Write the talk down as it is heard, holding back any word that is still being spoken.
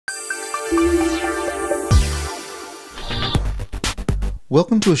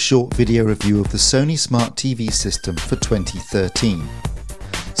Welcome to a short video review of the Sony Smart TV system for 2013.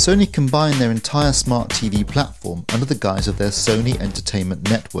 Sony combined their entire Smart TV platform under the guise of their Sony Entertainment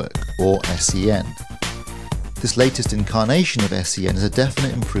Network, or SEN. This latest incarnation of SEN is a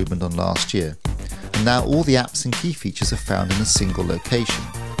definite improvement on last year, and now all the apps and key features are found in a single location.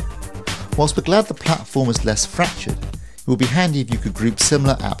 Whilst we're glad the platform is less fractured, it would be handy if you could group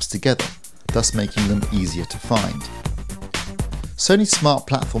similar apps together, thus making them easier to find. Sony's Smart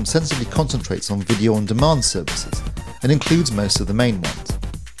platform sensibly concentrates on video on demand services and includes most of the main ones.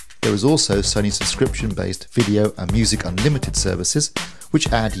 There is also Sony subscription-based video and music unlimited services,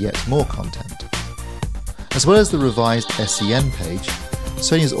 which add yet more content. As well as the revised SEN page,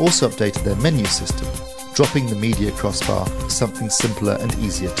 Sony has also updated their menu system, dropping the media crossbar to something simpler and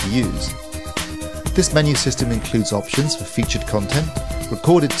easier to use. This menu system includes options for featured content,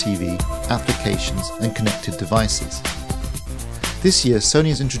 recorded TV, applications and connected devices. This year Sony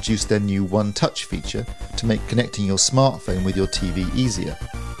has introduced their new One Touch feature to make connecting your smartphone with your TV easier.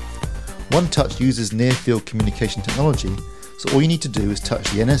 One Touch uses near-field communication technology, so all you need to do is touch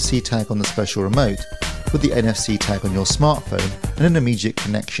the NFC tag on the special remote with the NFC tag on your smartphone and an immediate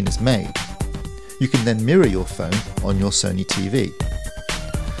connection is made. You can then mirror your phone on your Sony TV.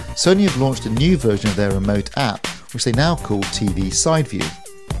 Sony have launched a new version of their remote app, which they now call TV Side View.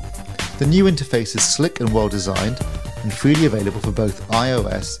 The new interface is slick and well designed and freely available for both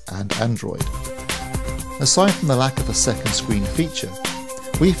iOS and Android. Aside from the lack of a second screen feature,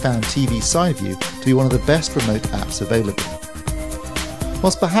 we found TV Side View to be one of the best remote apps available.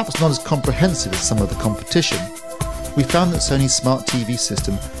 Whilst perhaps not as comprehensive as some of the competition, we found that Sony's Smart TV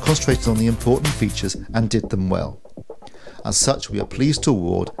system concentrated on the important features and did them well. As such, we are pleased to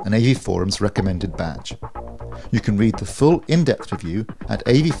award an AV Forums recommended badge. You can read the full in-depth review at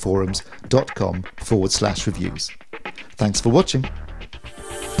avforums.com/reviews. Thanks for watching.